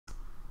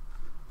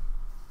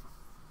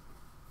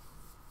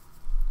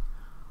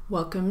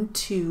Welcome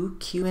to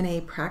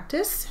Q&A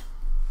practice.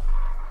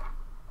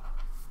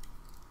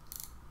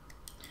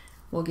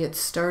 We'll get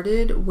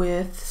started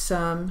with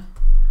some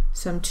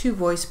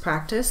two-voice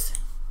practice,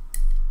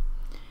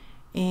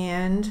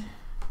 and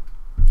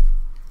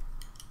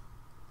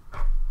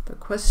the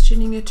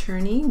questioning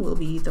attorney will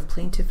be the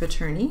plaintiff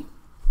attorney.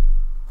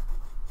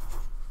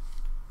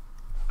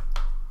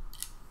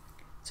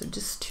 So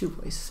just two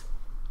voice.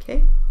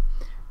 Okay,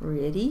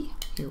 ready?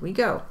 Here we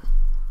go.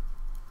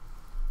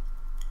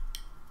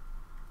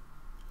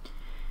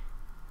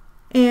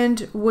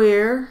 And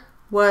where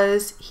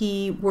was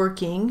he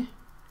working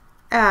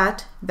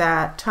at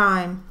that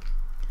time?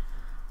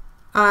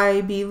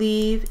 I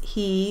believe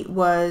he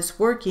was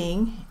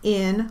working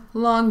in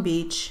Long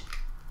Beach.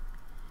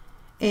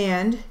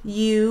 And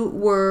you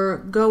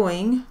were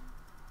going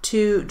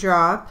to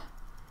drop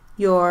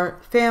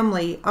your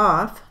family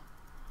off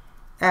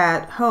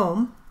at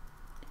home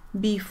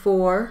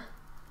before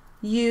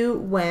you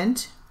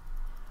went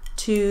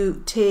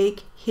to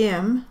take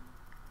him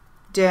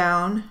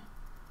down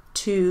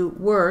to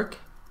work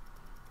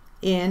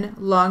in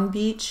Long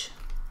Beach?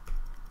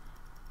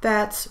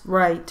 That's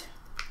right.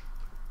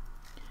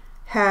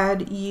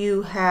 Had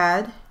you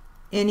had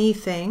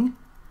anything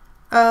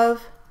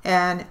of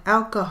an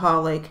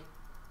alcoholic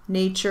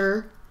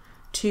nature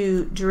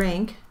to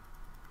drink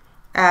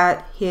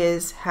at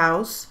his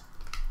house?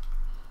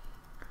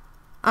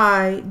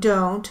 I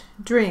don't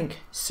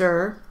drink,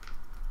 sir.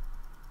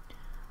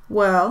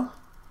 Well,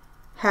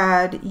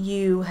 had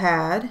you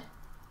had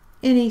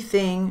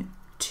anything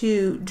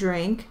to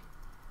drink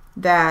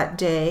that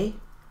day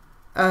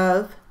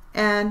of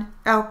an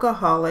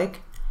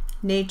alcoholic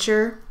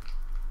nature?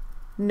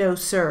 No,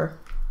 sir.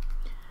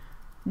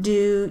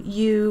 Do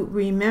you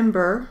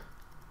remember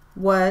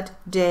what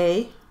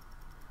day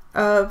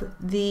of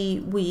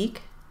the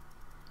week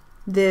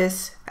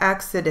this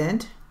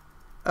accident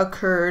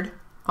occurred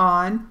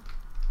on?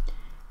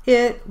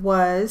 It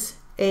was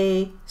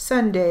a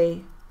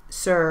Sunday,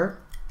 sir.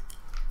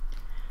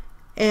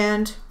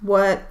 And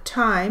what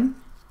time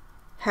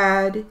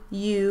had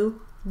you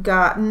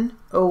gotten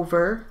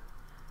over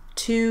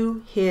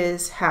to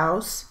his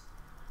house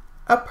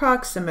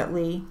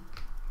approximately?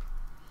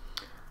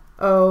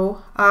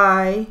 Oh,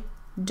 I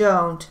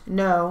don't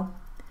know.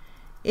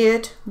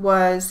 It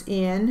was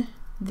in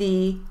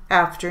the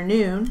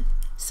afternoon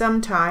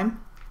sometime.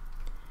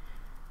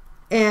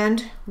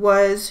 And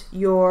was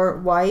your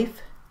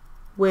wife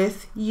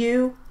with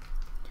you?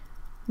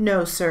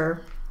 No,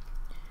 sir.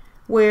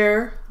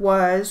 Where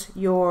was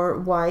your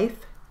wife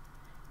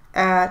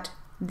at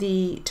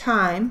the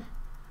time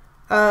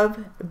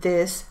of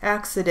this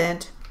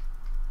accident?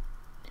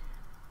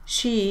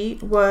 She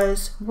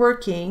was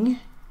working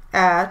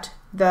at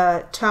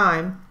the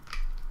time.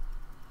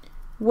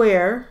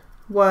 Where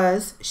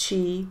was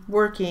she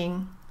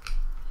working?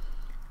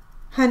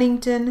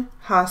 Huntington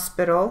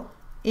Hospital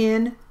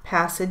in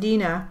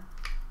Pasadena.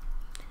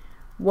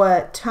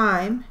 What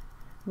time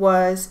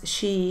was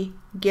she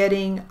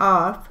getting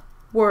off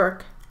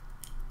work?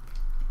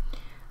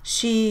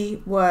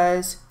 She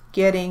was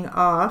getting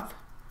off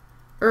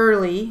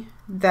early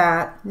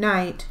that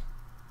night.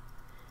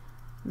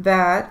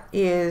 That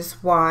is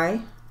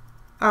why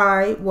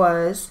I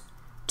was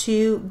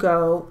to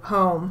go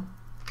home.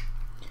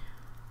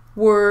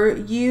 Were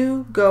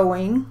you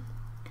going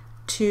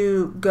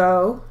to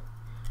go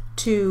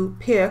to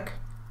pick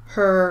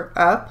her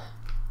up?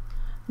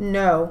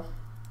 No.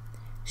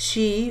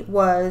 She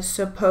was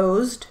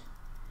supposed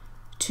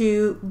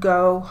to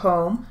go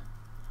home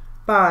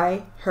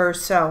by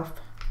herself.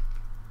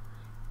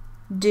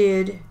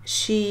 Did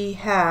she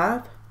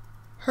have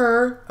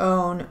her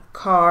own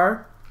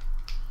car?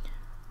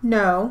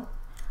 No,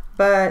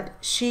 but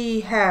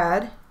she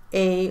had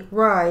a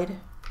ride.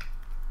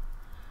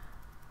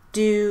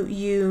 Do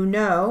you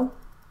know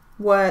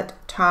what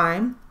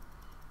time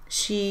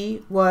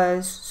she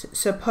was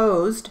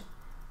supposed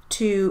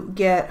to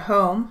get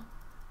home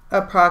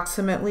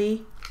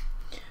approximately?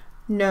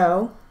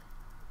 No,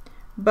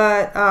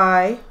 but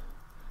I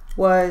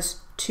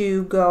was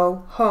to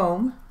go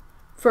home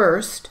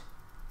first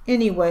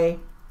anyway.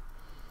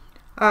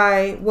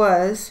 I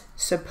was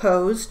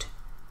supposed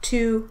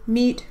to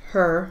meet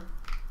her.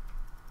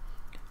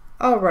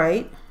 All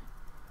right.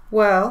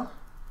 Well,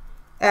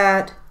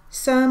 at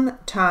some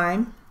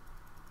time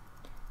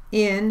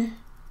in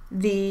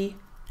the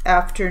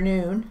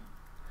afternoon,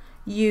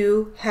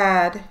 you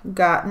had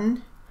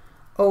gotten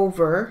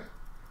over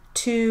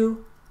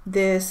to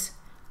this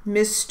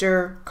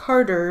Mr.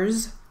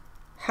 Carter's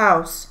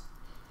house.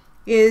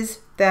 Is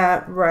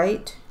that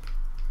right?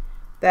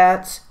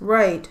 That's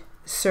right,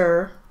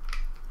 sir.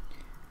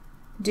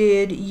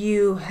 Did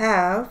you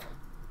have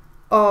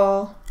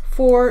all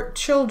 4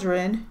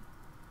 children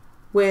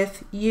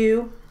with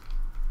you?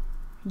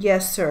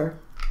 Yes, sir.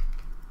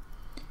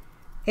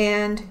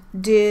 And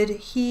did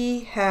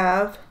he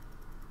have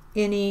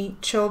any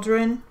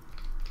children?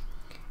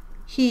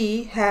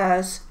 He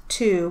has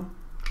 2.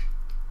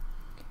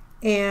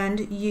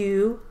 And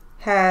you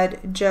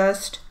had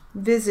just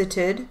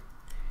visited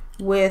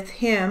with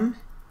him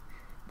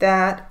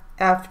that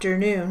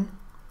afternoon.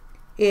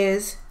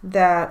 Is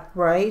that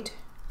right?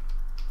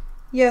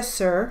 Yes,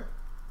 sir.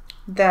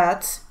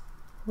 That's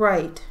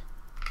right.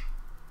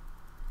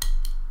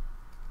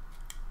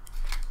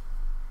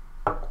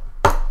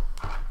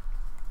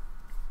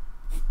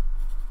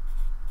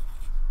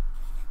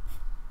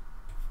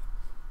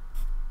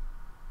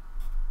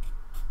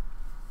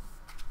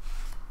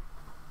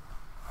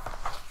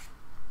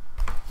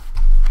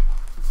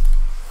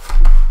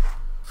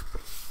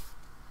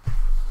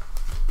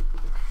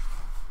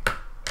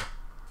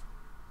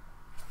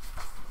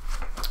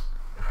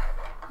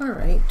 All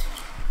right,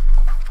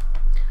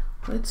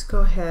 let's go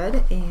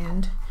ahead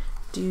and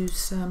do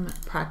some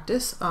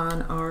practice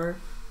on our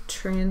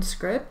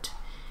transcript.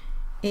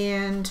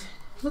 And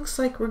looks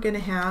like we're going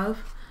to have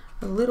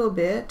a little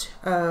bit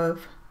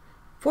of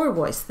for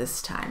voice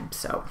this time.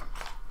 So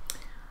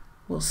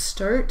we'll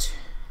start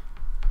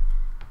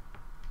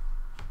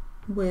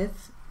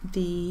with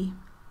the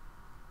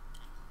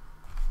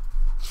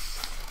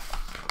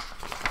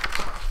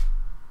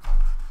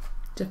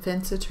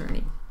defense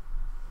attorney.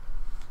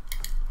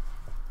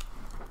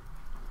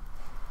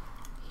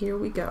 Here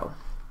we go.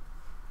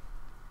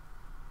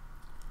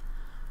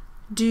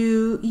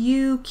 Do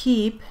you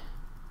keep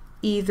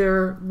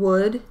either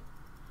wood,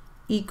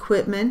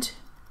 equipment,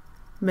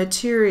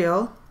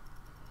 material,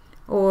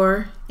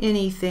 or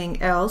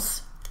anything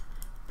else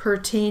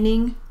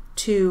pertaining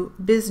to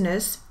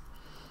business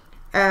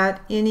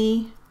at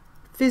any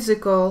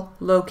physical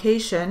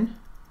location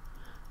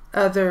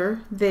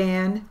other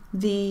than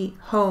the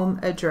home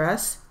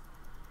address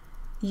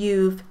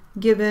you've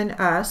given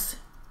us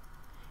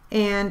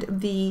and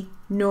the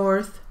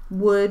North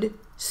Wood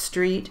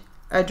Street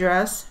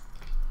address?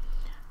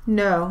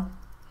 No.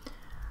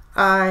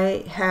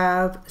 I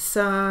have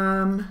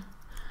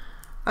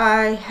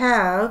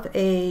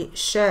a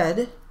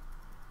shed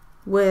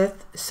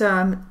with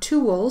some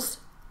tools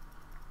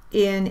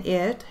in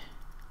it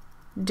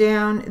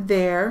down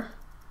there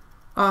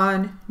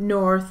on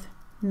North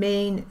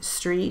Main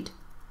Street,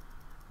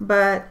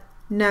 but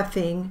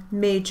nothing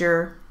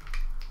major.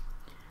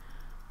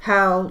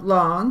 How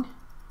long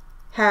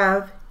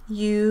have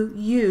you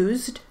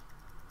used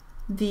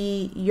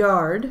the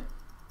yard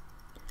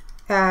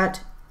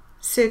at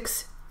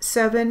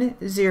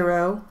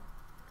 670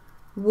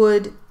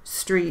 Wood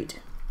Street?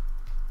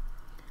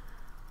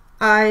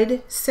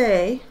 I'd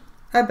say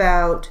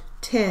about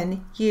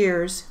 10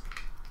 years.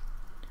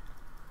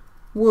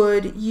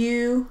 Would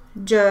you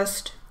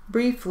just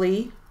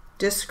briefly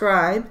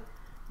describe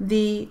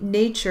the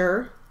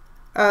nature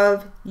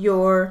of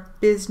your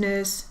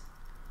business?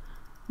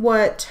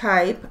 What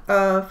type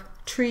of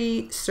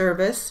tree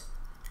service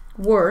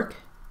work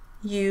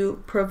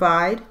you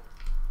provide?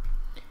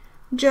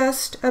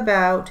 Just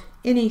about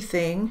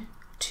anything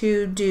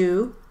to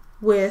do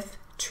with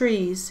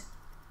trees.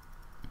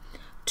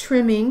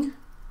 Trimming,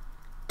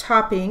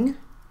 topping,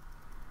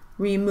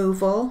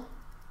 removal,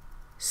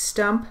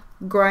 stump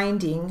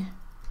grinding.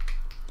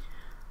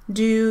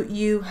 Do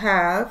you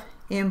have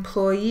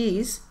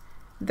employees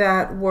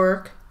that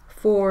work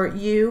for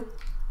you?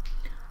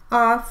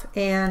 Off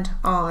and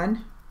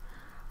on.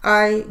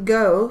 I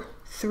go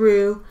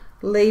through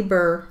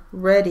Labor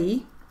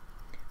Ready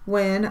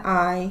when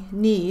I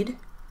need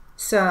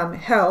some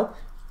help,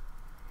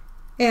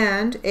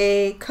 and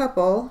a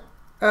couple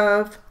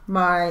of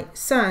my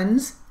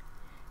sons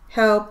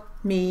help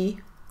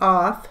me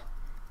off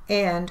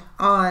and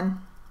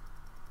on.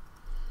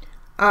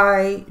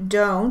 I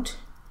don't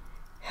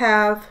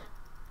have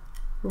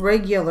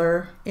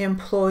regular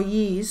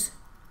employees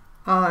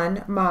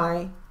on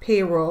my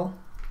payroll.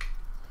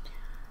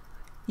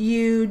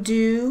 You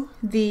do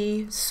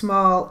the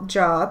small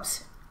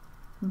jobs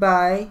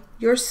by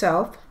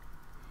yourself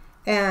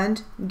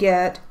and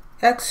get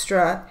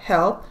extra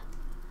help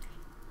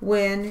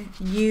when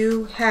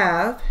you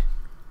have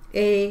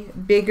a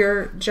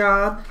bigger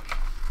job.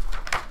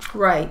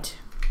 Right.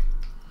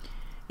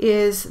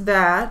 Is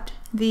that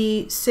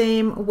the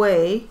same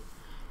way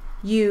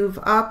you've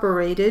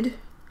operated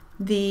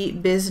the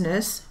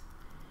business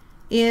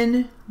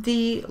in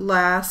the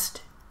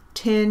last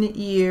 10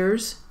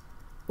 years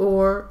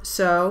or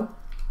so?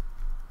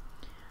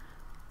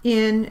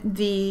 In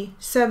the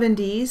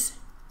 70s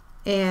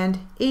and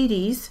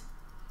 80s,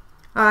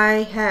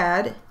 I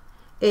had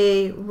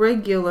a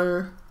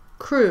regular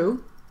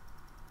crew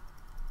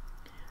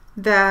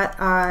that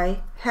I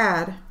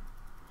had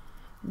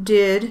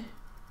did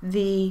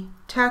the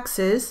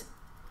taxes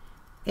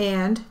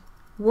and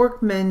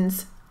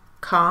workman's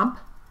comp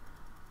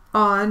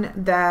on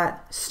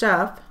that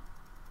stuff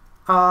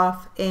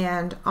off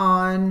and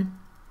on,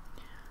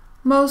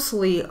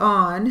 mostly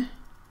on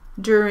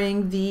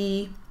during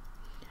the,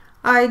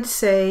 I'd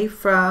say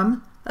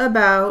from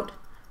about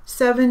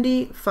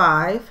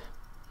 75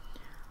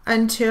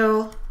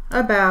 until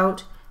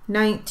about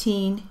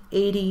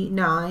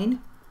 1989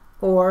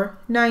 or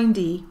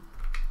 90.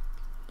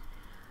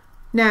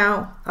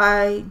 Now,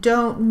 I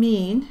don't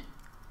mean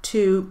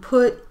to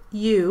put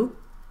you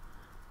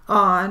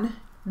on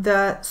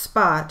the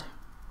spot.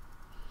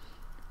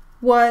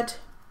 What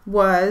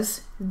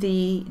was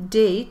the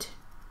date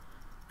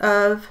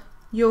of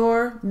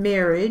your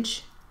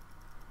marriage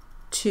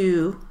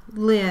to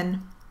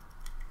Lynn?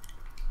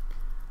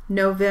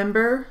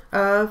 November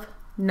of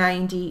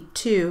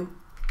 92.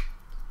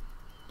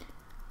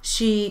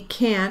 She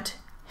can't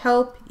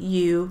help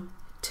you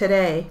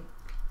today.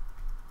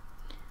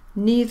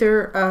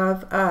 Neither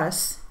of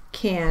us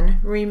can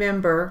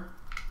remember.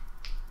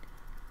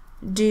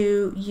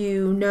 Do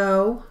you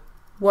know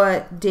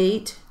what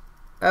date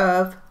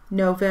of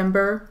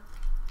November?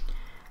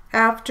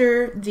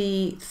 After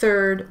the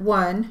third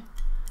one,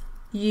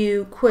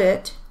 you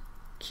quit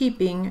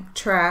keeping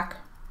track.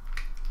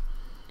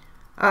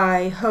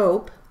 I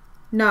hope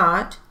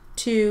not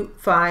to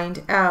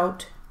find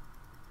out.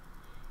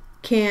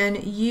 Can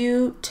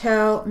you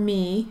tell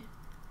me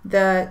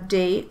the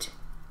date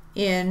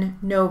in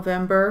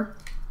November?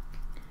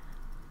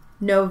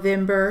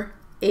 November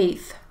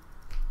 8th.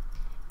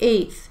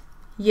 8th,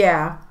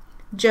 yeah,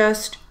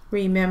 just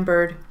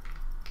remembered.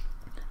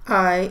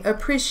 I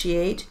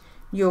appreciate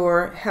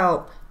your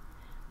help,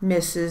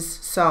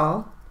 Mrs.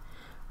 Saul,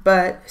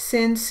 but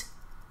since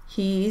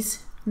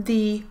he's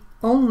the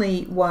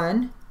only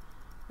one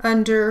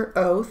under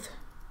oath,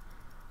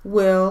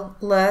 we'll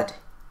let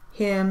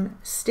him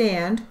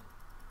stand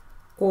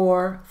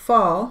or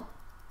fall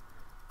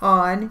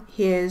on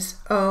his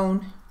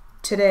own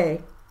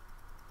today.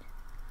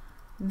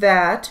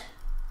 That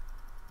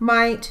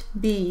might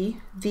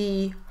be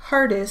the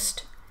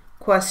hardest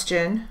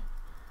question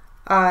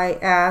I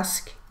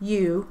ask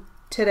you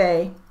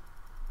today.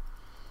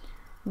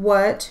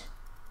 What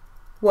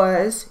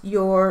was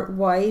your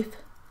wife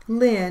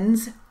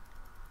Lynn's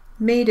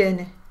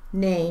maiden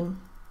name?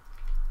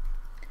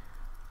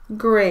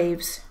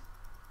 Graves.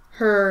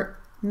 Her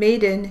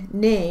maiden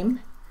name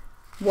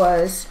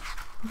was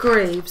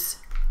Graves.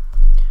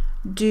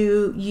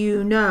 Do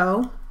you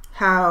know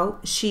how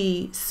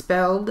she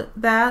spelled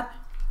that?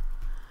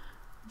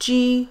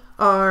 Graves.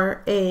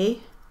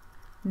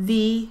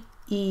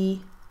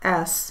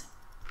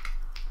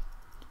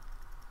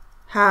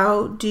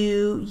 How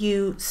do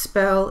you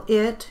spell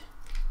it?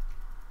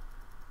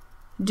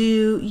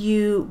 Do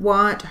you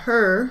want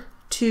her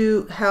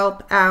to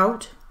help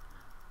out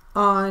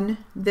on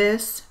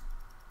this?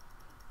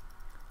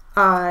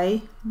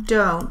 I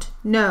don't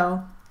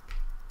know.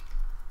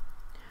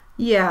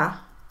 Yeah,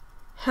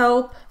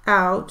 help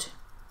out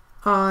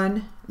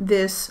on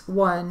this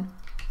one.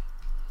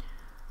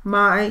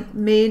 My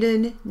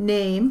maiden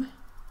name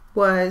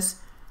was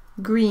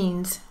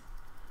Greens.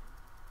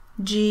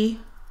 Grenes.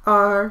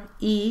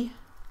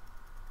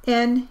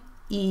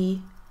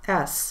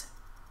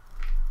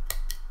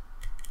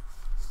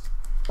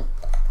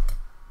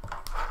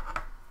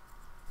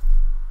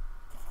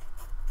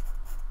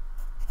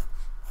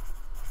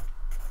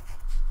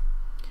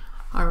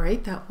 All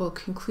right, that will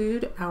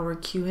conclude our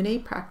Q&A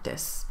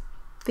practice.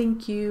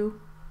 Thank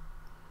you.